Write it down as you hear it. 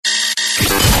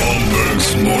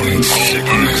Morning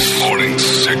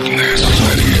sickness.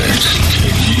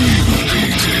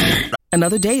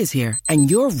 Another day is here,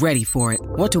 and you're ready for it.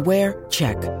 What to wear?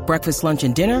 Check. Breakfast, lunch,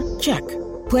 and dinner? Check.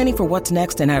 Planning for what's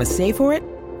next and how to save for it?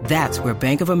 That's where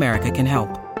Bank of America can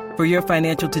help. For your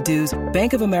financial to-dos,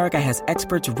 Bank of America has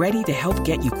experts ready to help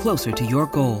get you closer to your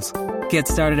goals. Get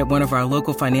started at one of our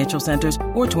local financial centers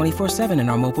or 24/7 in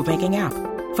our mobile banking app.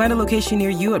 Find a location near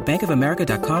you at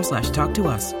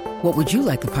bankofamerica.com/talktous. What would you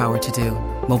like the power to do?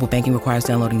 Mobile banking requires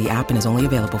downloading the app and is only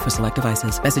available for select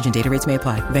devices. Message and data rates may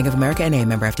apply. Bank of America NA,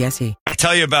 member FDIC. I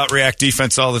tell you about React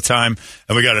Defense all the time,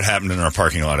 and we got it happening in our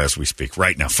parking lot as we speak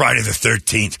right now. Friday the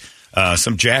 13th,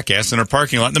 some jackass in our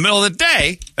parking lot in the middle of the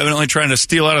day, evidently trying to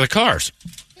steal out of the cars.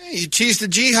 Hey, you teased the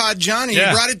jihad, John, and you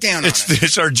brought it down on us.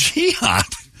 It's our jihad.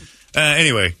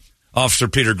 Anyway, Officer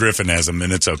Peter Griffin has him,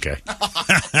 and it's okay. It's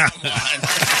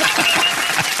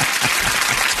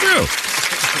true.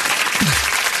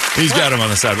 He's got him on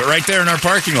the side. But right there in our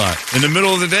parking lot, in the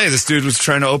middle of the day, this dude was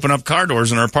trying to open up car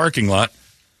doors in our parking lot.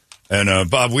 And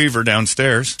Bob Weaver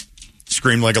downstairs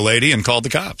screamed like a lady and called the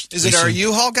cops. Is it our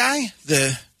U-Haul guy?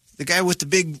 The guy with the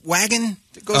big wagon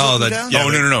that goes up and down? Yeah,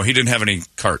 no. He didn't have any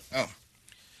cart. Oh.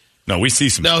 No, we see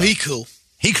some stuff. he cool.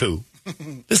 He cool.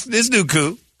 This dude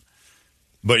cool.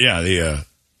 But yeah, the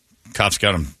cops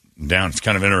got him down. It's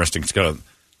kind of interesting. It's kind of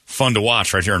fun to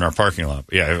watch right here in our parking lot.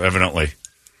 But yeah, evidently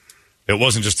it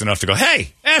wasn't just enough to go,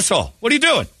 hey, asshole, what are you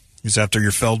doing? He's after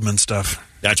your Feldman stuff.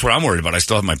 That's what I'm worried about. I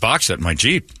still have my box set in my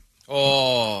Jeep.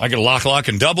 Oh. I get a lock,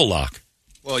 and double lock.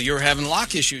 Well, you were having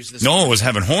lock issues this No, morning. I was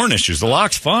having horn issues. The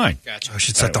lock's fine. Gotcha. I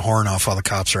should set the horn off while the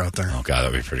cops are out there. Oh, God,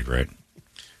 that would be pretty great.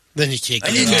 Then you can't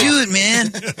I didn't do it,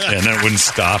 man. Yeah, and then it wouldn't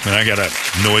stop, and I got a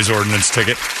noise ordinance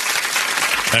ticket.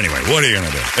 Anyway, what are you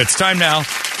going to do? It's time now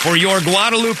for your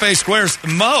Guadalupe Squares.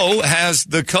 Mo has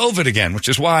the COVID again, which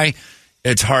is why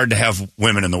it's hard to have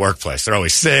women in the workplace. They're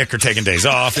always sick or taking days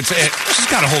off. She's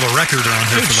got to hold a record around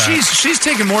here for that. She's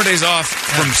taking more days off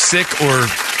from sick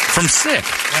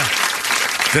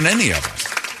than any of us.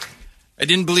 I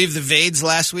didn't believe the VAIDS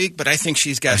last week, but I think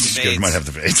she's got the VAIDS. She might have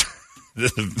the VAIDS.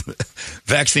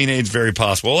 Vaccine AIDS, very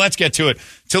possible. Well, let's get to it.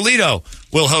 Toledo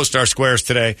will host our squares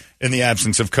today in the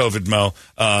absence of COVID, Mo.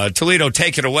 Toledo,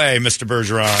 take it away, Mr.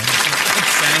 Bergeron.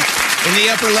 In the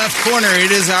upper left corner, it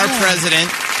is our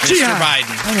president, Mr.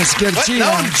 Biden. Let's get What?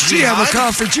 jihad. No, Jihad, we're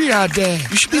calling for Jihad Day.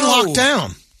 You should be locked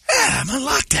down. Yeah, I'm on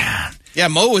lockdown. Yeah,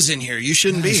 Mo was in here. You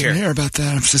shouldn't be I here. didn't hear about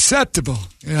that. I'm susceptible.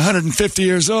 150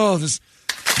 years old.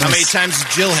 How many times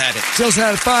has Jill had it? Jill's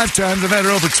had it 5 times. I've had it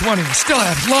over 20. I still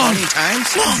have long. 20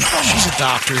 times? Long haul. She's a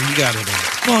doctor. You got it.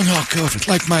 Long haul COVID.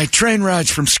 Like my train rides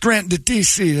from Scranton to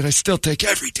D.C. that I still take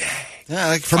every day. Yeah,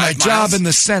 like for my job in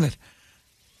the Senate.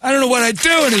 I don't know what I do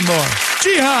anymore.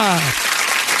 Jihad.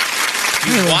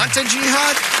 You want a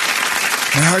jihad?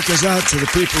 My heart goes out to the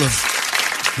people of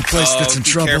the place that's in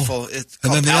trouble. Careful. It's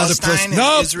and then the Palestine other place.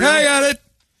 No, Israel? I got it.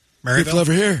 Maryville? People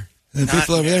over here. And Not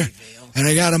people over there. Maryville. And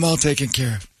I got them all taken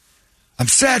care of. I'm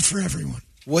sad for everyone.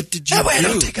 What did you That way I do?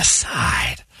 don't take a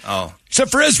side. Oh.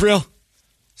 Except for Israel.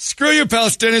 Screw you,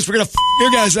 Palestinians. We're going to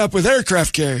your guys up with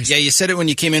aircraft carriers. Yeah, you said it when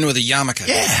you came in with a yarmulke.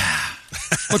 Yeah.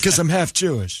 Well, because I'm half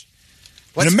Jewish.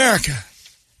 In America,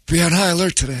 be on high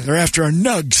alert today. They're after our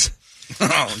nugs.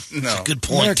 Oh, no. Good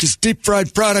point. America's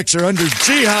deep-fried products are under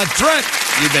jihad threat.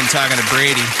 You've been talking to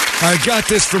Brady. I got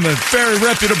this from a very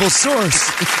reputable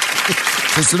source.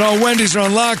 Because all Wendy's are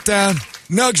on lockdown.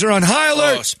 Nugs are on high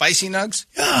alert. Oh, spicy nugs?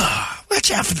 Oh,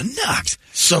 watch out for the nugs.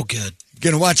 So good.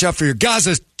 Gonna watch out for your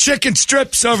Gaza chicken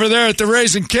strips over there at the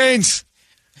Raising Cane's.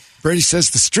 Brady says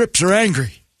the strips are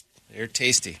angry. They're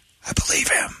tasty. I believe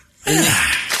him.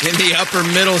 In the upper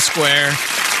middle square,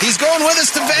 he's going with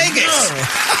us to Vegas.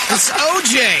 It's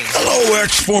OJ. Hello,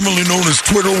 X, formerly known as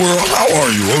Twitter World. How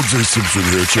are you? OJ Simpson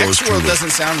here. X-World doesn't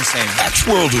sound the same.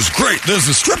 X-World is great. There's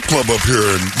a strip club up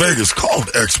here in Vegas called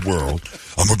X-World.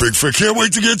 I'm a big fan. Can't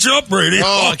wait to get you up, Brady.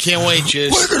 Oh, I can't wait,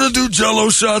 Jizz. We're going to do jello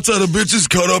shots out of bitches'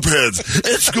 cut-up heads.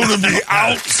 It's going to be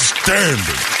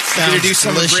outstanding. You're going to do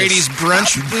some of Brady's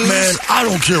brunch booze? Man, I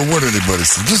don't care what anybody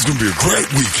says. This is going to be a great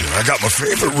weekend. I got my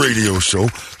favorite radio show,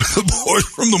 the boys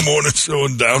from the morning show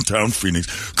in downtown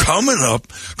Phoenix, coming up,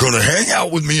 going to hang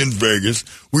out with me in Vegas.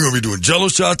 We're going to be doing jello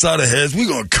shots out of heads. We're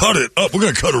going to cut it up. We're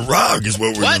going to cut a rug is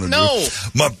what we're going to do.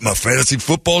 My fantasy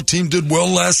football team did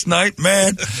well last night,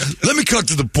 man. Let me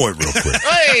cut to the point real quick.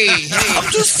 Hey.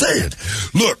 I'm just saying.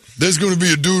 Look, there's going to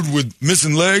be a dude with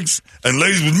missing legs and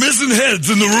ladies with missing heads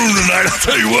in the room tonight. I'll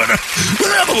tell you what. We're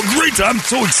going to have a great time. I'm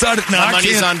so excited now. My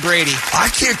money's on Brady. I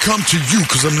can't come to you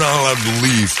because I'm not allowed to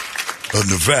leave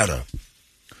Nevada.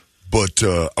 But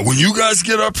when you guys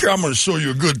get up here, I'm going to show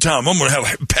you a good time. I'm going to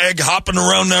have Peg hopping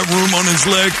around that room on his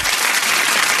leg.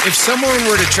 If someone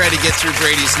were to try to get through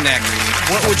Brady's neck,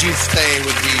 what would you say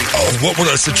would be? Oh, what would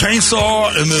I say? Chainsaw,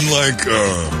 and then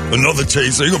another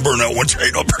chainsaw. You're gonna burn out one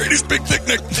chain on Brady's big thick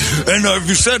neck. And if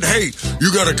you said, "Hey,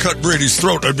 you gotta cut Brady's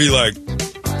throat," I'd be like,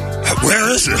 "Where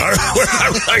is it?"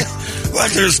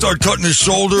 Like they start cutting his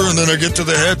shoulder, and then I get to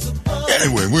the head.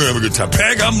 Anyway, we're gonna have a good time.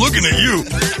 Peg, I'm looking at you.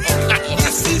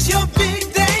 This is your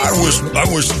big day. I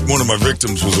wish one of my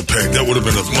victims was a peg. That would have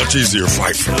been a much easier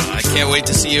fight for me. I can't wait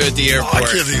to see you at the airport.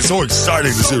 It's so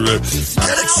exciting to see that.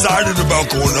 Get excited about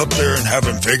going up there and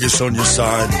having Vegas on your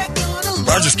side.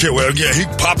 I just can't wait. Yeah, he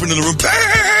pop into the room.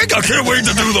 Peg! I can't wait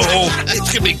to do the whole. It's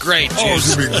going to be great, Oh,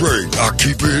 it's going to be great. I'll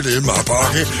keep it in my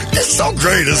pocket. It's so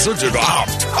great. It's such a...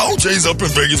 OJ's up in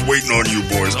Vegas waiting on you,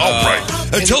 boys. All right.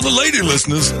 And tell the lady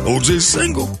listeners, OJ's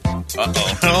single.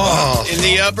 Uh-oh. In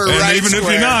the upper and right even square. if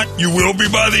you're not, you will be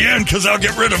by the end because I'll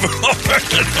get rid of him.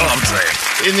 That's all I'm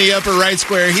saying. In the upper right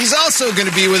square, he's also going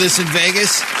to be with us in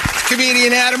Vegas.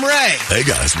 Comedian Adam Ray. Hey,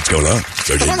 guys. What's going on? What's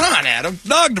going on, Adam?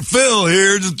 Dr. Phil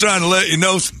here. Just trying to let you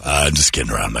know. I'm just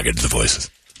kidding around. I'm not getting to the voices.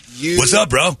 What's up,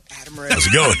 bro? Adam Ray. How's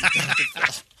it going?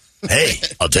 Hey,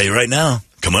 I'll tell you right now.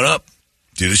 Come on up.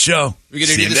 Do the show. We going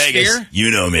to See do you the in Vegas. sphere?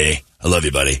 You know me. I love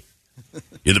you, buddy.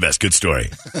 You're the best. Good story.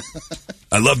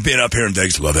 I love being up here in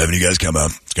Vegas. Love having you guys come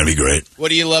up. It's going to be great. What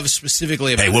do you love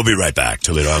specifically about Hey, we'll be right back.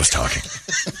 Till later, I was talking.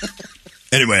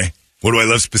 Anyway, what do I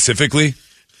love specifically?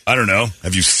 I don't know.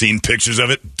 Have you seen pictures of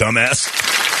it, dumbass?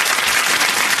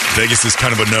 Vegas is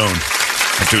kind of a known.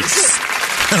 I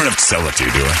don't have to sell it to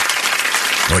you, do I?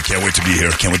 Oh, I can't wait to be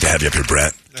here. Can't wait to have you up here,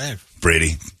 Brett. Hey.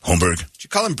 Brady, Holmberg. Did you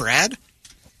call him Brad?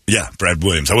 Yeah, Brad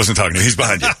Williams. I wasn't talking to him. He's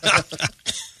behind you.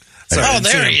 Oh,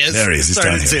 there he is. There he is. He's Sorry,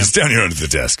 down I didn't here. see him. He's down here under the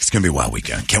desk. It's going to be a wild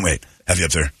weekend. Can't wait. Have you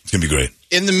up there. It's going to be great.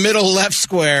 In the middle left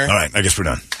square. All right, I guess we're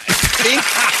done.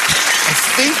 I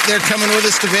think they're coming with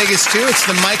us to Vegas, too. It's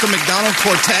the Michael McDonald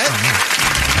Quartet.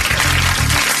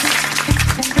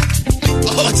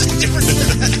 Oh, it's a different...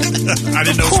 I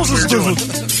didn't know what we were doing.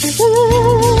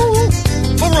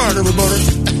 All right, everybody.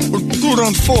 We're good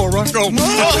on 4, right? Go.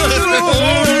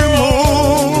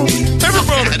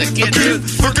 Everybody,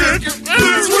 forget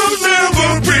this will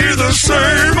never be the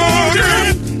same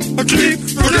again. I keep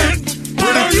forgetting.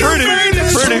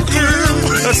 Pretty.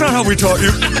 That's not how we taught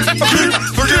you. I keep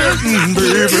forgetting,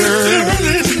 baby.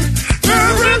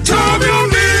 Every time you're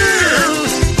near,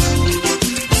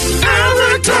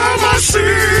 every time I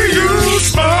see you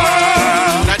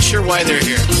smile. Not sure why they're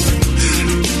here.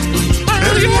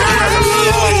 Everybody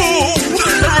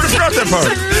forgot that part.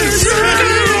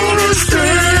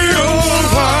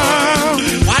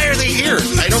 Why are they here?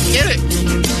 I don't get it.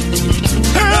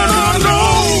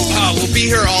 Oh, we'll be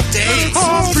here all day.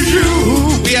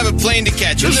 We have a plane to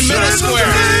catch in the middle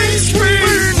square.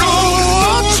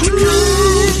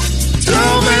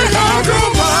 Tell me how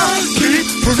come I keep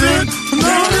forgetting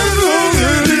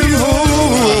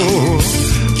anymore.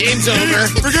 Game's over.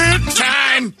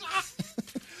 Time.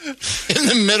 In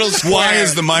the middle square. Why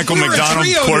is the Michael We were a McDonald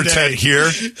trio Quartet today.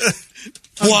 here?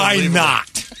 Why not?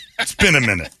 It's been a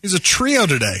minute. He's a trio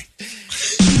today.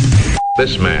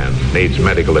 This man needs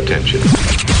medical attention.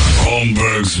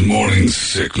 Holmberg's morning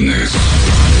sickness.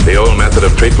 The old method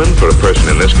of treatment for a person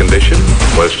in this condition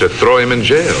was to throw him in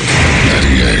jail.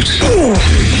 98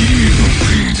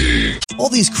 KUPD. All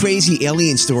these crazy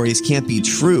alien stories can't be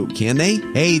true, can they?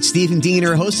 Hey, it's Stephen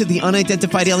Diener, host of the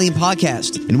Unidentified Alien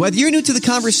Podcast. And whether you're new to the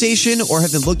conversation or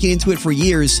have been looking into it for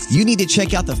years, you need to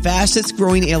check out the fastest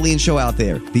growing alien show out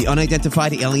there, the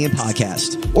Unidentified Alien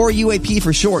Podcast, or UAP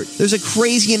for short. There's a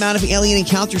crazy amount of alien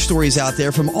encounter stories out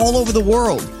there from all over the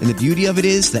world. And the beauty of it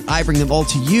is that I bring them all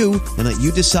to you and let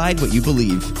you decide what you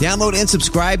believe. Download and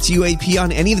subscribe to UAP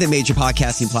on any of the major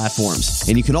podcasting platforms.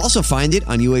 And you can also find it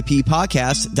on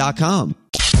UAPpodcast.com.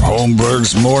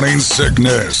 Holmberg's morning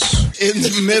sickness. In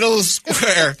the middle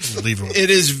square. Unbelievable. It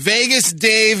is Vegas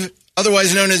Dave,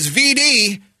 otherwise known as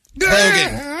VD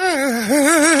Logan.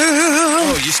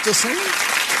 Oh, you still singing?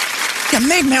 You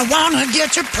make me wanna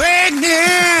get you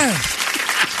pregnant.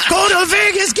 Go to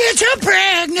Vegas, get you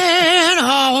pregnant.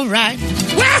 All right.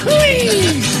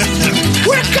 Wahoo!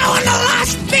 We're going to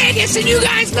Las Vegas, and you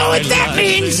guys know what that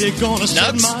means. Nuts?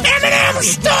 M&M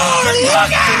store,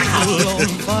 look out!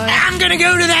 I'm gonna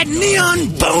go to that neon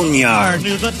boneyard,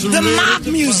 the mob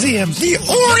museum, the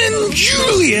Orange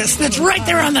Julius that's right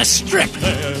there on the strip,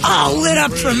 all lit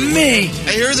up for me.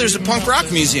 I hear there's a punk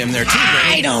rock museum there, too,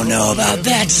 I right? don't know about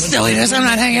that silliness. I'm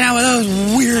not hanging out with those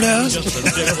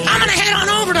weirdos. I'm gonna head on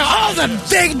over to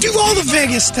do all the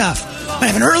Vegas stuff. I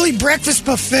have an early breakfast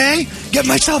buffet. Get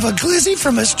myself a glizzy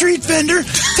from a street vendor.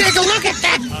 Take a look at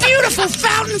that beautiful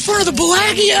fountain for the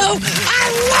Bellagio. I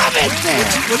love it there.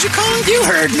 What'd you call it? You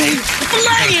heard me. The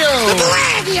Bellagio. The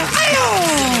Bellagio.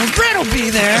 Oh, Brett will be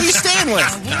there. Who are you staying with?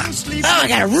 Oh, I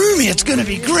got a roomie. It's going to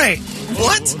be great.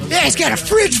 What? Yeah, he's got a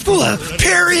fridge full of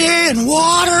Perrier and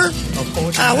water.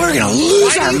 We're going to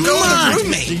lose our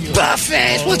mind.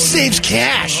 Buffets. What saves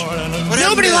cash?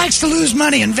 Nobody likes to lose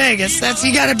money in Vegas.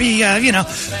 You got to be,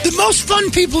 the most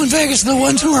fun people in Vegas are the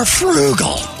ones who are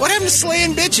frugal. What happened to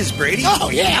slaying bitches, Brady? Oh,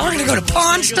 yeah, we're going to go to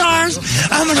Pawn Stars.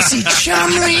 I'm going to see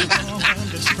Chumley.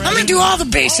 I'm going to do all the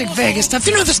basic Vegas stuff.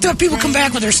 You know the stuff people come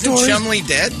back with their stories? Chumley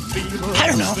dead? I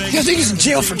don't know. I think he's in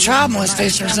jail for child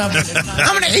molestation or something.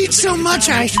 I'm going to eat so much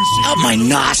I out my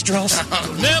nostrils.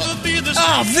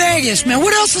 Oh, Vegas, man.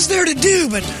 What else is there to do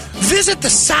but visit the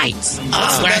sights?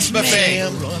 What's the best buffet?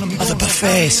 Oh, the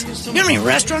buffets. You know how many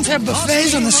restaurants have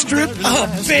buffets on the Strip? Oh,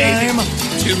 baby.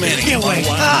 Too many. Can't wait.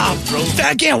 Oh,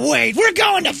 I can't wait. We're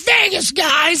going to Vegas,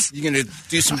 guys. You going to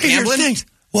do some Here's gambling? things.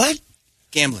 What?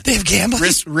 Gambling. They have gambling?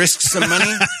 Risk some money?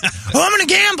 Well, I'm going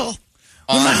to gamble.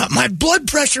 Well, my blood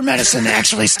pressure medicine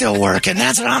actually still working.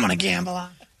 That's what I'm going to gamble on.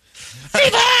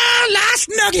 Viva Las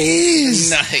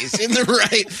Nuggies! Nice. In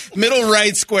the middle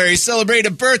right square, he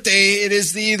celebrated a birthday. It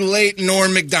is the late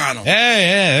Norm McDonald.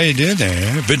 Hey, how you doing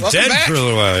there? Been Welcome dead back. for a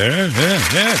little while. Yeah,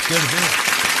 it's good to be here.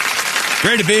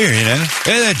 Great to be here,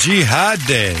 Hey, that Jihad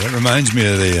Day. That reminds me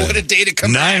of the What a day to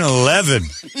come 9/11.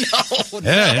 No.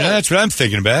 That's what I'm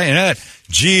thinking about. That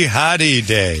Jihadi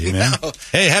Day, No.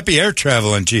 Hey, happy air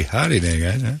travel on Jihadi Day,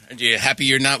 guys. Are you happy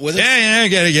you're not with us? Yeah,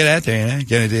 got to get out there, Got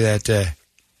to do that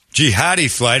Jihadi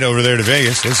flight over there to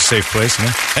Vegas. That's a safe place,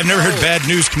 I've never heard bad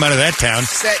news come out of that town.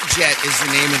 Set Jet is the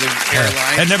name of the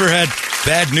airline. I've never had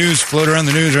bad news float around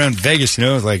the news around Vegas,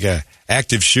 like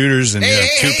active shooters and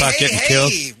Tupac getting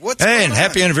killed. What's going and on?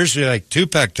 happy anniversary, like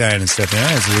Tupac dying and stuff.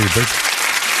 That's a really big.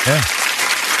 Yeah.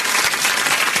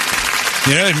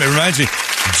 It reminds me,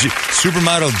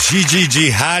 supermodel Gigi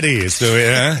Jihadi is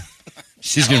the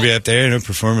she's going to be up there,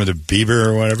 performing with a Bieber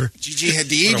or whatever. Gigi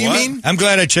Hadid, you mean? I'm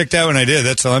glad I checked out when I did.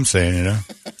 That's all I'm saying,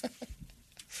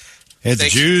 It's the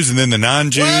Jews and then the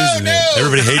non-Jews, and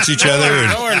everybody hates each other.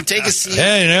 Norm, take a seat.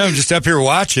 Yeah, I'm just up here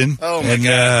watching. Oh, my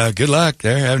God. Good luck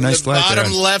there. Have a nice flight.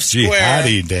 Bottom left square.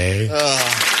 Jihadi Day. In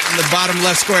the bottom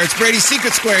left square. It's Brady's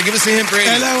Secret Square. Give us a hint, Brady.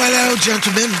 Hello,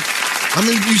 gentlemen. I'm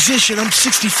a musician. I'm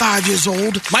 65 years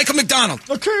old. Michael McDonald.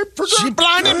 She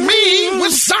blinded me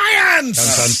with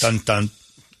science. Dun, dun, dun, dun.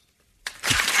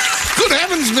 Good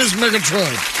heavens, Miss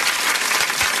Megatron.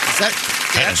 Is that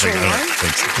the actual line?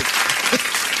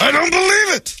 I don't believe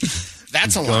it.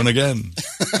 That's a Going line. again.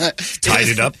 Tied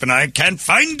it up and I can't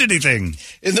find anything.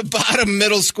 In the bottom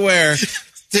middle square.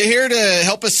 Here to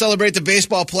help us celebrate the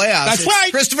baseball playoffs. That's It's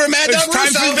right. Christopher Mad Dog It's time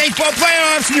Russo. for the baseball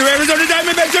playoffs and your Arizona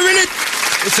Diamondbacks are in it.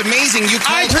 It's amazing. You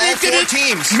I called all predicted four it.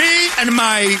 teams. Me and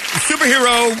my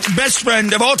superhero best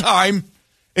friend of all time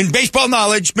in baseball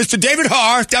knowledge, Mr. David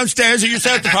Haar, downstairs at your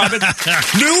sales department,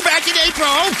 knew back in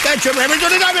April that your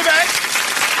Arizona Diamondbacks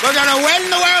were going to win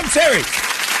the World Series.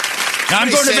 Now I'm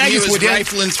going to He Vegas was with you.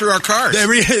 rifling through our cars.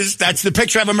 There he is. That's the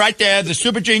picture of him right there. The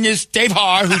super genius, Dave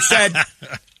Haar, who said,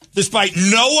 despite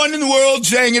no one in the world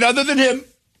saying it other than him,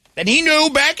 that he knew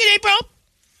back in April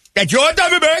that your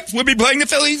Diamondbacks would be playing the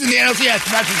Phillies in the NLCS.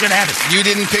 That's what's going to happen. You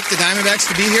didn't pick the Diamondbacks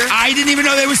to be here? I didn't even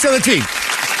know they were still a team.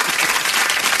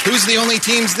 Who's the only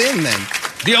teams then?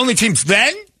 The only teams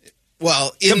then?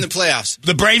 Well, in the playoffs.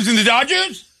 The Braves and the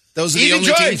Dodgers? Those are the Easy only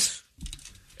choice. teams.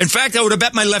 In fact, I would have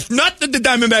bet my left nut that the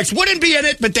Diamondbacks wouldn't be in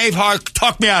it, but Dave Haar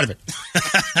talked me out of it.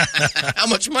 How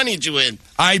much money did you win?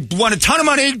 I won a ton of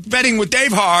money betting with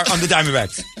Dave Haar on the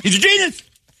Diamondbacks. He's a genius.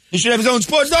 He should have his own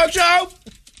sports talk show.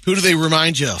 Who do they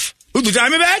remind you of? Who, the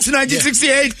Diamondbacks in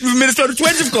 1968? Minnesota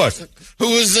Twins, of course. Who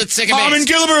was at second Armin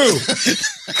base? Killebrew.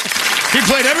 He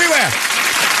played everywhere.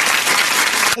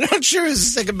 I'm not sure he was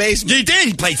at second base. He did.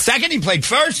 He played second. He played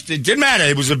first. It didn't matter.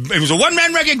 It was a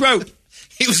one-man wrecking group.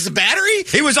 He was the battery?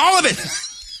 He was all of it.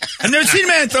 I've never seen a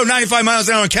man throw 95 miles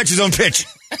an hour and catch his own pitch.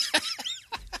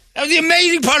 That was the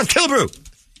amazing part of Killebrew.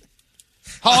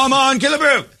 Home on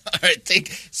Killebrew. All right, take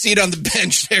seat on the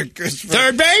bench there, Christopher.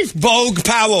 Third base, Bogue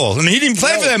Powell. I mean, he didn't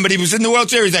play for them, but he was in the World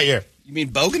Series that year. You mean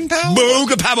Bogan Powell?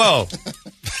 Bogue Powell.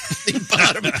 the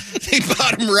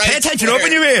bottom right Pay attention. square.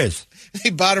 Open your ears. The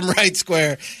bottom right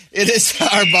square. It is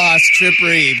our boss, Trip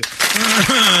Reed.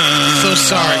 So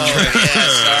sorry, Trip. Yeah,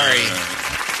 sorry.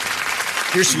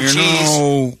 Here's some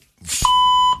cheese.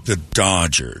 The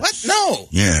Dodgers. What? No.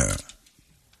 Yeah.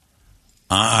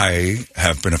 I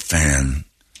have been a fan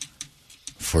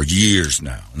for years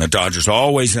now. And the Dodgers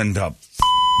always end up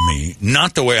me,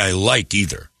 not the way I like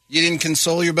either. You didn't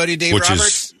console your buddy Dave Which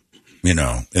Roberts? is,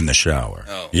 in the shower.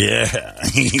 Oh. Yeah.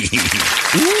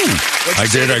 I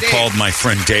did. I called my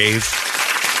friend Dave.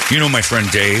 You know my friend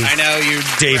Dave? I know you.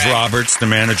 Dave Roberts, the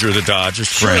manager of the Dodgers.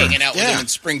 Friend. Hanging out with him in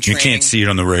spring You training. can't see it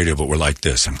on the radio, but we're like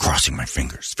this. I'm crossing my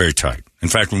fingers. Very tight. In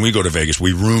fact, when we go to Vegas,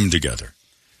 we room together.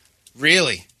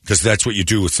 Really? Because that's what you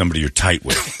do with somebody you're tight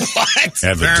with. What?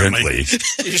 Evidently.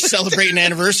 You're celebrating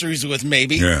anniversaries with,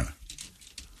 maybe. Yeah.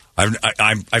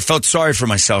 I felt sorry for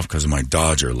myself because of my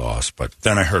Dodger loss, but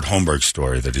then I heard Holmberg's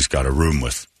story that he's got a room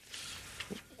with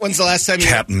When's the last time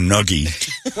Captain Nuggy.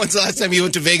 When's the last time you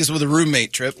went to Vegas with a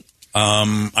roommate, Trip?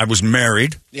 I was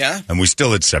married. Yeah? And we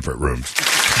still had separate rooms.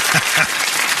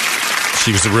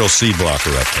 She was a real C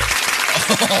blocker up there.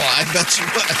 Oh, I bet she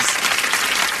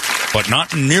was. But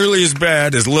not nearly as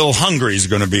bad as Lil Hungry's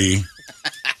going to be.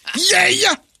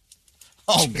 Yeah.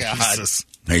 Oh, God. Jesus.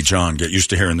 Hey, John, get used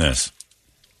to hearing this.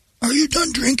 Are you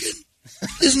done drinking?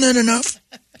 Isn't that enough?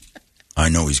 I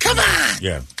know he's Come on!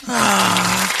 Yeah.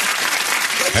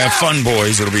 Have fun,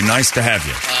 boys. It'll be nice to have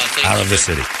you out of the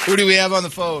city. Who do we have on the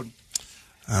phone?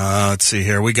 Let's see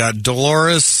here. We got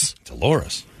Dolores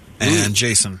and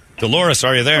Jason. Dolores,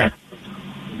 are you there?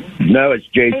 No, it's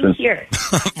Jason. I'm here.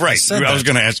 Right. I was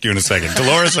going to ask you in a second.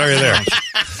 Dolores, are you there?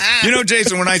 You know,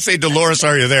 Jason, when I say Dolores,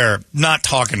 are you there? Not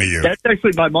talking to you. That's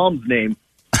actually my mom's name.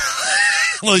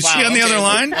 Well, is she on the other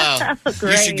line? Wow.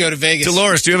 Great. You should go to Vegas.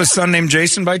 Dolores, do you have a son named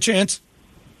Jason by chance?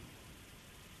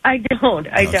 I don't.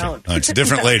 Oh, it's a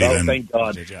different lady then. Thank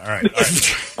God. All right.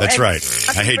 That's right.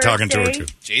 I hate talking to her, too.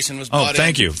 Jason was Oh,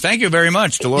 thank you. Thank you very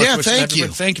much, Dolores. Yeah, thank you.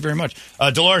 Thank you very much.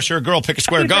 Dolores, you're a girl. Pick a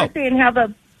square. Go. And have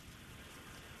a.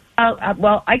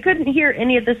 Well, I couldn't hear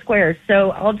any of the squares, so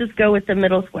I'll just go with the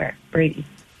middle square, Brady.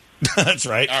 That's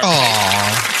right.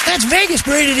 Aw. That's Vegas,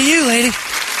 Brady, to you, lady.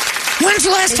 When's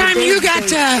the last time you got,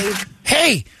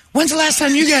 when's the last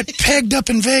time you got pegged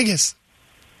up in Vegas?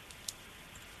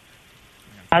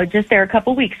 I was just there a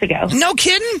couple weeks ago. No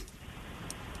kidding?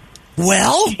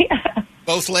 Well? Yeah.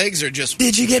 Both legs or just...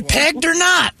 Did you get pegged or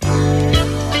not?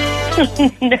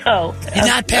 No. You're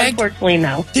not pegged? Unfortunately,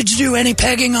 no. Did you do any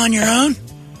pegging on your own?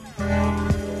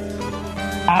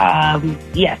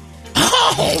 Yes.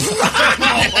 Oh,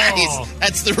 Nice.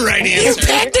 That's the right you answer.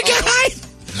 pegged a guy?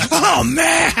 Oh,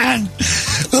 man.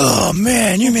 Oh,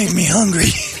 man, you make me hungry.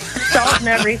 Salt and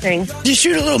everything. Did you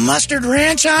shoot a little mustard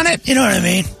ranch on it? You know what I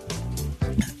mean?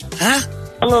 Huh?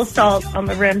 A little salt on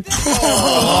the rim. What?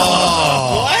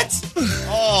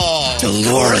 Oh.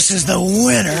 Dolores is the A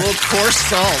winner. little coarse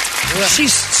salt.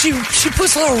 She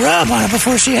puts a little rub on it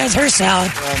before she has her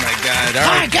salad. Oh, my God. All Oh,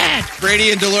 right. my God.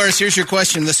 Brady and Dolores, here's your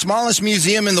question. The smallest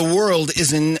museum in the world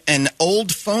is in an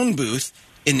old phone booth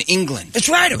in England. That's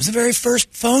right. It was the very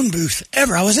first phone booth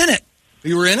ever. I was in it.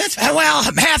 You were in it? Well,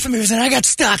 half of me was in it. I got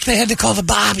stuck. They had to call the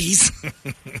Bobbies.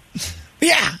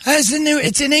 Yeah, it's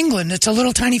in England. It's a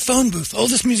little tiny phone booth.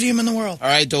 Oldest museum in the world. All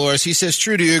right, Dolores. He says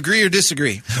true. Do you agree or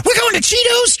disagree? We're going to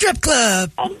Cheetos Strip Club.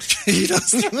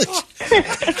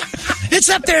 It's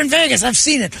up there in Vegas. I've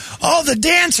seen it. All the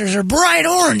dancers are bright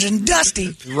orange and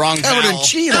dusty. Wrong Covered in vowel.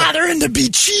 Cheeto. Ah, they're into be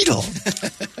Cheeto.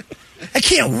 I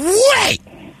can't wait.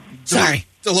 Sorry.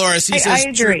 Dolores, he I says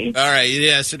agree. true. All right,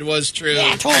 yes, it was true.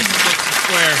 Yeah, I told you. Pick a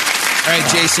square. All right,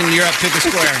 Jason, you're up. Pick a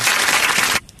square.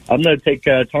 I'm going to take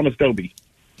Thomas Dolby.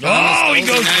 Oh, he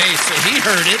goes. Nice. So he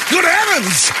heard it. Good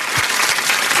heavens!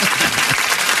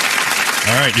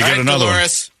 All right, you All get right, another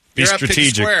Dolores, one. Be you're up. Pick a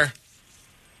strategic. square.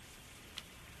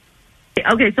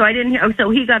 Okay, so I didn't hear. Oh, so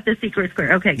he got the secret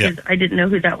square. Okay, because I didn't know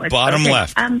who that was. Bottom Okay,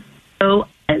 left. So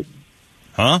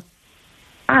Huh?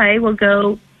 I will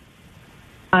go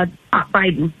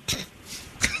Biden.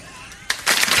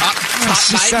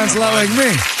 She sounds a lot like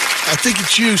me. I think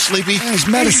it's you, Sleepy. There's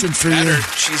medicine for Better. you.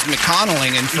 She's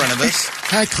McConnelling in front of us.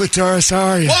 Hi, Clitoris. How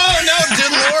are you? Whoa, no,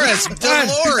 Dolores.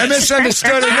 Dolores. I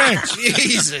misunderstood her name.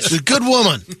 Jesus. She's a good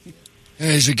woman.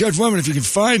 Hey, she's a good woman if you can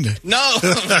find her. No.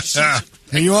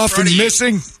 Are you often front of you.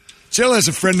 missing? Jill has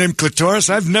a friend named Clitoris.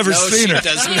 I've never No, seen she her.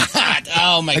 does not.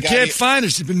 Oh, my I God. can't find her.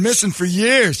 She's been missing for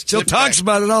years. Jill Get talks back.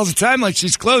 about it all the time like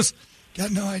she's close.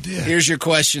 Got no idea. Here's your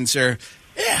question, sir.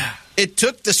 Yeah. It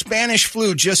took the Spanish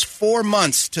flu just 4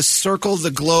 months to circle the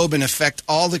globe and affect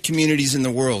all the communities in the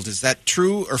world. Is that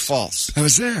true or false? I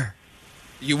was there.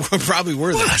 You probably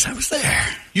were there. I was there.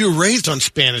 You were raised on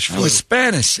Spanish I flu. was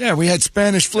Spanish. Yeah, we had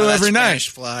Spanish flu No, that's every Spanish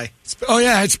night. fly. Oh,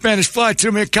 yeah, I had Spanish fly,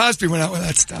 too. Me and Cosby went out with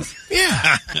that stuff.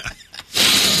 Yeah.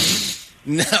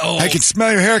 No. I can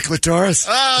smell your hair, Clitoris.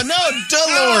 Oh, no,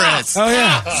 Dolores. Oh,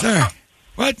 yeah. Sorry.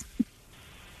 What?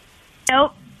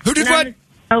 Nope. Who did what?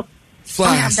 Nope.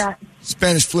 Flies. have that.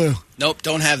 Spanish flu. Nope,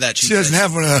 don't have that. She doesn't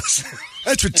have one of those.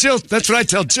 That's what I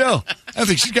tell Jill. I don't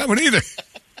think she's got one either.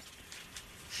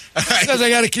 All right. Says I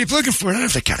got to keep looking for it. I don't know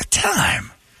if they got a time.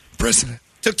 President.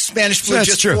 Took Spanish flu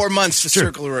just 4 months to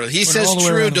circle the world. He says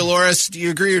true. Dolores, do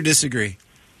you agree or disagree?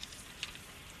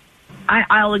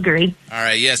 I'll agree. All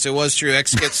right, yes, it was true.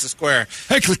 X gets the square.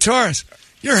 Hey, Clitoris,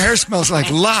 your hair smells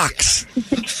like locks.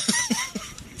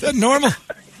 Is that normal?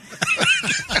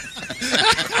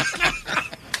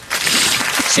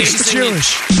 She's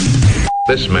Jewish.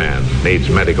 This man needs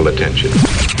medical attention.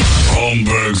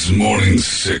 Holmberg's morning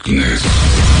sickness.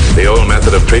 The old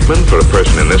method of treatment for a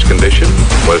person in this condition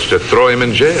was to throw him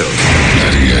in jail.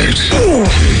 98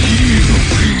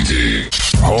 KUPD.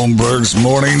 Holmberg's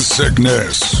morning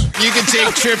sickness. You can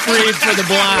take Trip Reed for the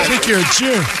block. I think you're a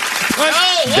Jew. What?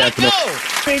 No, what?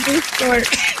 Crazy stork.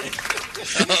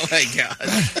 Oh, my God.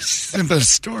 Simple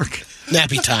stork.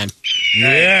 Nappy time.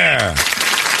 Yeah.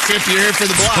 Trip, you're here for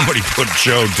the block. Somebody put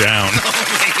Joe down.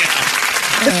 Oh, my God.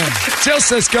 Jill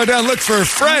says go down look for a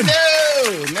friend.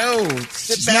 No.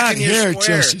 Sit She's back not in your here,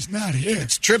 square. Jill. She's not here.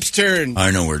 It's Trip's turn. I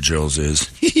know where Jill's is.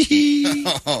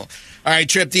 All right,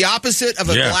 Trip. The opposite of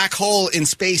a black hole in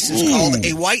space is called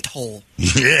a white hole.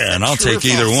 Yeah, and I'll True or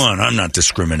take either false? one. I'm not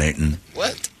discriminating.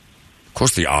 What? Of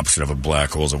course, the opposite of a black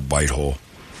hole is a white hole.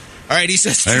 All right, he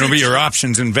says... And it'll be your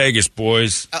options in Vegas,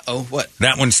 boys. Uh-oh, what?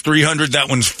 That one's 300, that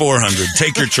one's 400.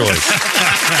 Take your choice.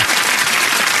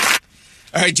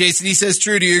 All right, Jason, he says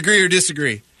true. Do you agree or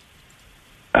disagree?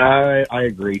 I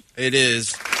agree. It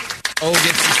is. Oh,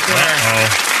 gets the square.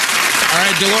 All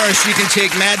right, Dolores, you can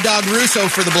take Mad Dog Russo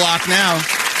for the block now.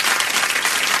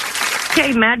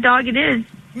 Okay, Mad Dog it is.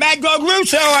 Mad Dog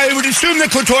Russo, I would assume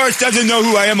that Clitoris doesn't know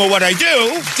who I am or what I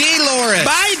do. Dolores.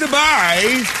 By the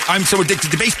by, I'm so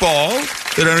addicted to baseball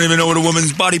that I don't even know what a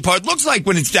woman's body part looks like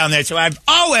when it's down there. So I've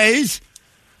always...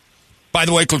 By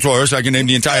the way, Clitoris, I can name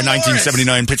the entire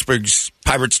 1979 Pittsburgh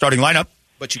Pirates starting lineup.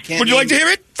 But you can't... Would you like to hear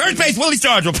it? First base, Willie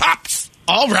Stargell with Pops.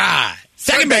 All right.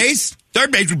 Second base,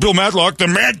 third base with Bill Matlock, the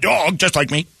Mad Dog, just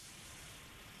like me.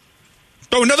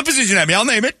 Throw another position at me, I'll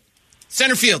name it.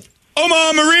 Center field.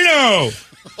 Omar Marino.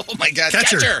 Oh, my God.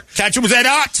 Catcher was Ed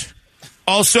Ott.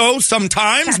 Also,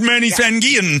 sometimes Manny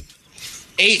Sanguian.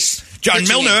 Ace. John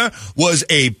Pitching Milner was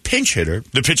a pinch hitter.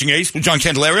 The pitching ace was John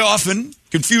Candelaria, often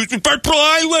confused with Bert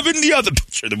Blyleven, the other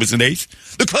pitcher that was an ace.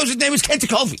 The closer's name was Ken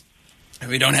Tekulve.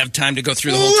 We don't have time to go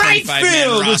through the whole Right 25-man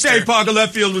field was roster. Dave Parker,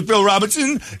 left field was Bill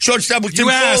Robinson, shortstop was Tim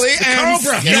Foley, and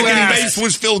second base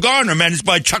was Phil Garner, managed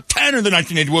by Chuck Tanner, the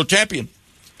 1980 world champion.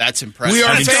 That's impressive. We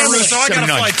are family, so I got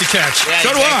a flight to catch. Yeah,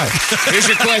 So do I. Here's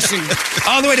your question.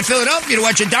 All the way to Philadelphia to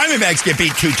watch the Diamondbacks get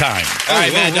beat 2 times. All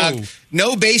right, Mad Dog.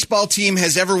 No baseball team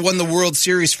has ever won the World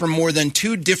Series from more than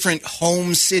 2 different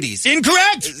home cities.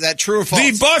 Incorrect. Is that true or false?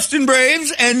 The Boston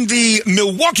Braves and the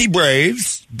Milwaukee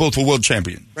Braves, both were world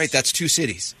champions. Right, that's 2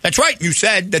 cities. That's right. You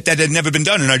said that had never been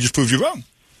done, and I just proved you wrong.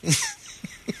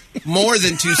 More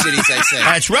than 2 cities, I said.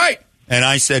 That's right. And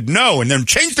I said no, and then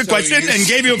changed the question and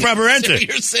gave you a proper answer. So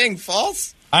you're saying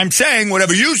false? I'm saying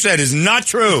whatever you said is not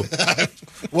true.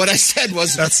 What I said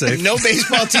was That's safe. No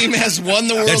baseball team has won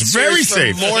the World That's very Series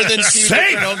safe. from more than 2 Safe.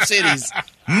 different home cities.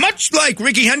 Much like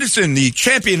Ricky Henderson, the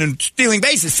champion in stealing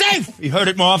bases. Safe! He heard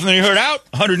it more often than he heard out.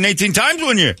 118 times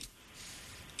one year.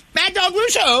 Mad Dog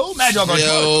Russo. Mad Dog Russo.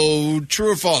 So,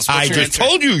 true or false? What's I your just answer?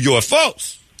 told you you're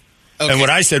false. Okay. And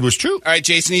what I said was true. All right,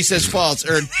 Jason, he says false.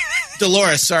 Or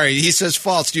Dolores, sorry, he says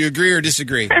false. Do you agree or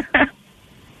disagree?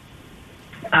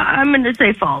 I'm going to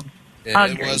say false. I'll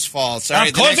It agree. was false. All right,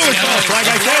 Of course it was false, like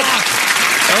I said.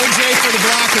 OJ for the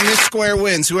block, and this square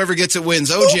wins. Whoever gets it wins.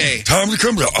 OJ. Time to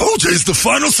come to OJ's the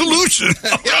final solution.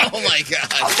 Oh, my God.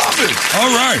 I love it.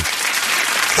 All right.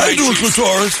 How you doing,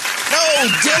 Clitoris? No,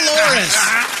 Dolores.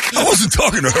 I wasn't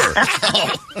talking to her.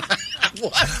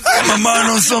 What? I had my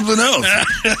mind on something else.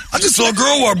 I just saw a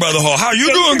girl walk by the hall. How you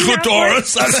doing,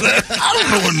 Clitoris? I said, I don't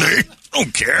know her name. I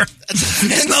don't care.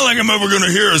 It's not like I'm ever going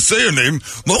to hear her say a name.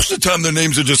 Most of the time, their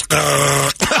names are just, good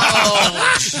one,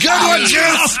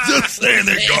 Juice. Just saying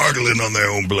they're gargling on their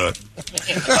own blood.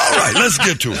 All right, let's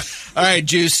get to it. All right,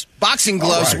 Juice. Boxing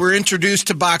gloves right. were introduced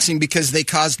to boxing because they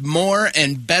caused more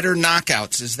and better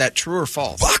knockouts. Is that true or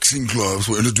false? Boxing gloves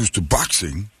were introduced to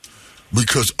boxing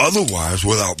because otherwise,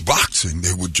 without boxing,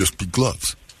 they would just be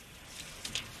gloves.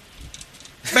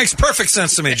 Makes perfect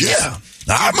sense to me. Yeah.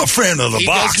 Now, I'm a fan of the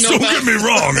box. Don't get me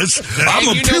wrong. I'm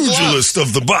a pugilist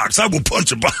of the box. I will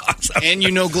punch a box. And you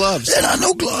know gloves. And I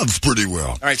know gloves pretty well.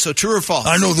 All right, so true or false?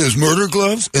 I know there's murder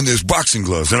gloves and there's boxing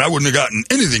gloves, and I wouldn't have gotten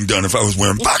anything done if I was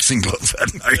wearing boxing gloves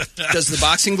that night. Does the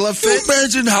boxing glove fit?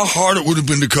 Imagine how hard it would have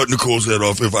been to cut Nicole's head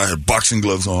off if I had boxing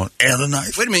gloves on and a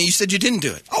knife. Wait a minute, you said you didn't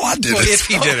do it. Oh, I did it. If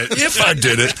he did it. If I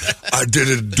did it, I did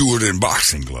it, do it in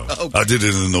boxing gloves. Okay. I did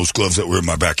it in those gloves that were in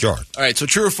my backyard. All right, so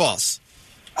true or false?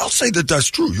 I'll say that that's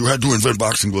true. You had to invent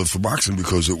boxing gloves for boxing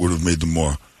because it would have made them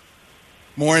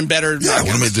more and better. Yeah, it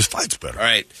would have made this fights better. All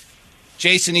right.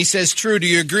 Jason, he says true. Do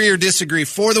you agree or disagree?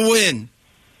 For the win.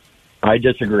 I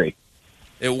disagree.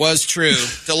 It was true.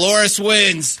 Dolores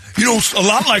wins. You know, a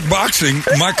lot like boxing,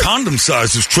 my condom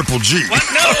size is triple G. What?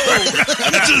 No!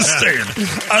 I'm just saying.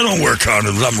 I don't wear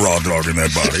condoms. I'm raw dogging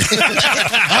that body.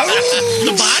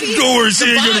 The body? Don't worry, she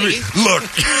ain't going to be. Look,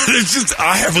 it's just,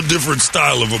 I have a different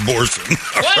style of abortion.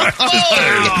 Right?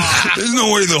 There's no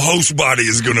way the host body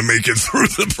is going to make it through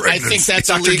the pregnancy. I think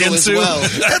that's illegal as well.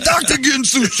 Dr.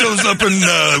 Ginsu shows up and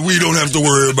we don't have to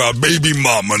worry about baby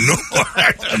mama. No,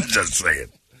 I'm just saying.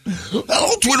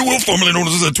 Hello, Twitter world, formerly known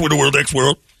as the Twitter world, X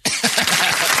world.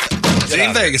 He's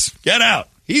in Vegas. Get out.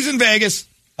 He's in Vegas.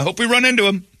 I hope we run into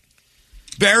him.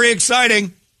 Very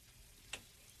exciting.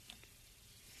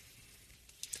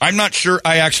 I'm not sure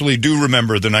I actually do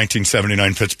remember the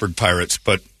 1979 Pittsburgh Pirates,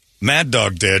 but Mad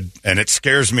Dog did, and it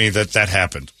scares me that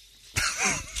happened.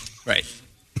 Right.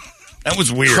 That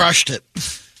was weird. Crushed it.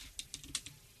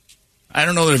 I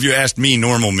don't know that if you asked me,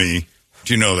 normal me,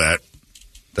 do you know that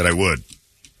I would.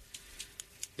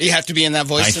 You have to be in that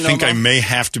voice I to know. think I may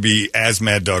have to be as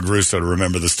Mad Dog Russo to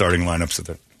remember the starting lineups of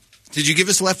that. Did you give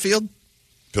us left field?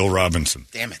 Bill Robinson.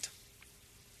 Damn it.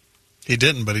 He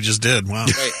didn't, but he just did. Wow.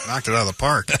 Knocked it out of the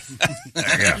park.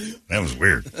 Yeah, that was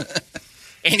weird.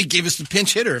 And he gave us the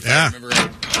pinch hitter, if I remember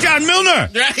right. John Milner!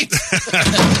 Right.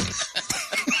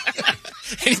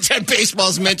 Anytime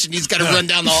baseball's mentioned, he's got to run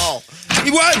down the hall.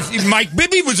 He was. Mike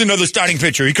Bibby was another starting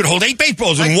pitcher. He could hold 8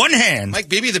 baseballs in one hand. Mike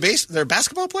Bibby, their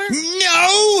basketball player?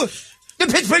 No! The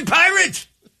Pittsburgh Pirates!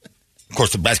 Of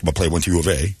course, the basketball player went to U of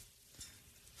A.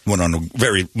 Went on a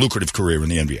very lucrative career in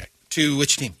the NBA. To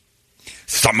which team?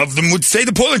 Some of them would say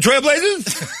the Portland Trailblazers.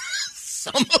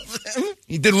 Some of them?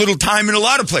 He did a little time in a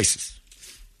lot of places.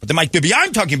 But the Mike Bibby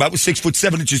I'm talking about was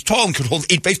 6'7" tall and could hold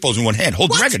 8 baseballs in one hand.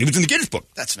 Hold the record. He was in the Guinness Book.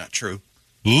 That's not true.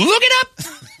 Look it up!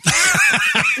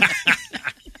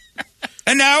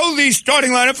 And now the starting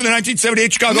lineup for the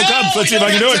 1978 Chicago Cubs. Let's see if I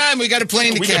can do it. Time. We got a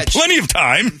plane to catch. We got plenty of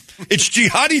time. It's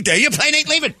Jihadi Day. Your plane ain't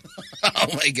leaving. Oh,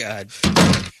 my God.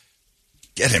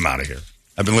 Get him out of here.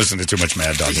 I've been listening to too much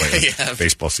Mad Dog lately. Yeah.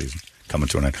 Baseball season coming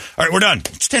to an end. All right, we're done.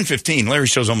 It's 10:15. Larry's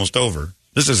show's almost over.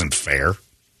 This isn't fair.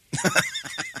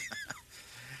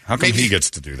 How come he gets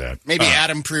to do that? Maybe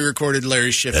Adam pre-recorded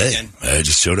Larry's shift again. I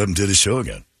just showed up and did his show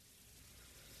again.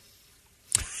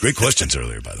 Great questions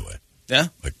earlier, by the way. Yeah?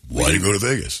 Like, why did you go to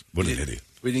Vegas? What an idiot.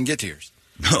 We didn't get to yours.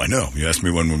 No, I know. You asked me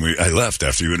when I left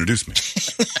after you introduced me.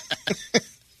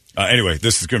 Anyway,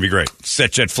 this is going to be great.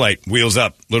 Set jet flight, wheels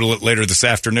up, a little later this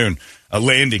afternoon. A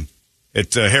landing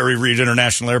at Harry Reid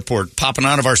International Airport, popping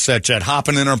out of our set jet,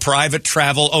 hopping in our private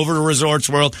travel over to Resorts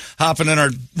World, hopping in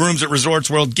our rooms at Resorts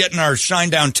World, getting our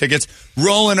Shinedown tickets,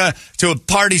 rolling to a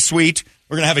party suite.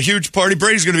 We're going to have a huge party.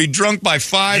 Brady's going to be drunk by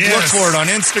 5. Yes. Look for it on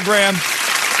Instagram.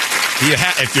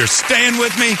 If you're staying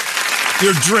with me,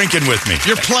 you're drinking with me.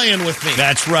 You're playing with me.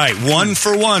 That's right. 1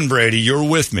 for 1, Brady. You're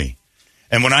with me.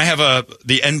 And when I have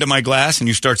the end of my glass and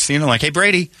you start seeing it, like, hey,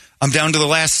 Brady, I'm down to the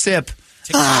last sip.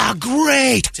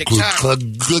 Great. Tick-tock.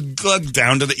 Glug, glug, glug.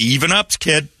 Down to the even ups,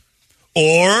 kid.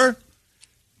 Or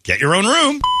get your own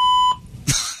room.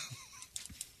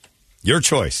 Your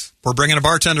choice. We're bringing a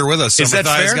bartender with us. So Is that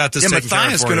Matthias fair? got this taken care of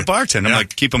Matthias for going you. to bartend. I'm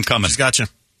like, keep them coming. She's got you.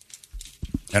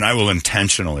 And I will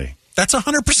intentionally. That's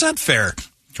 100% fair.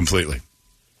 Completely.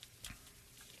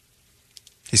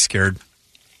 He's scared.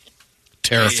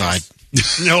 Terrified.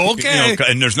 No, okay.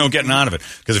 And there's no getting out of it.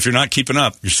 Because if you're not keeping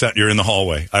up, you're in the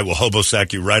hallway. I will hobo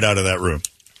sack you right out of that room.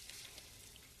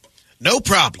 No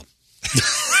problem.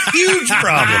 Huge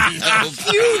problem.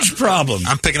 Huge problem.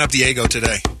 I'm picking up the Diego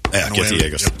today. Yeah, get the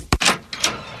Diego. Yep.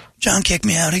 John kicked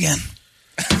me out again.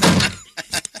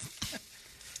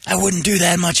 I wouldn't do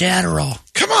that much Adderall.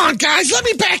 Come on, guys, let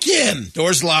me back in.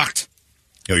 Door's locked.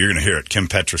 Yo, you're going to hear it. Kim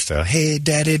Petra style. Hey,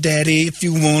 daddy, if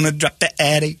you want to drop the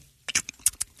addy.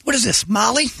 What is this,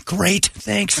 Molly? Great,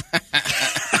 thanks.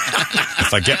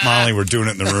 If I get Molly, we're doing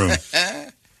it in the room.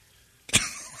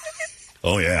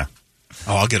 Oh, yeah.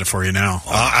 Oh, I'll get it for you now.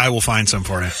 I will find some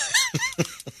for you.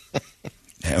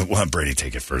 Well, Brady,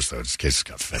 take it first, though, just in case it's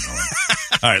got fentanyl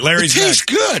in it. All right, Larry's It tastes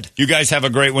next. good. You guys have a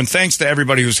great one. Thanks to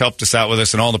everybody who's helped us out with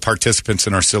this and all the participants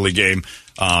in our silly game.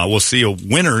 We'll see you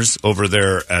winners over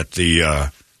there at the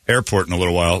airport in a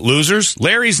little while. Losers,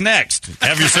 Larry's next.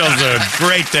 Have yourselves a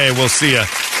great day. We'll see you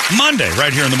Monday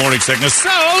right here in the morning sickness. So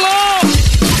long!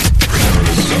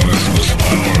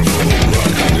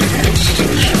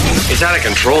 It's out of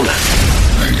control now.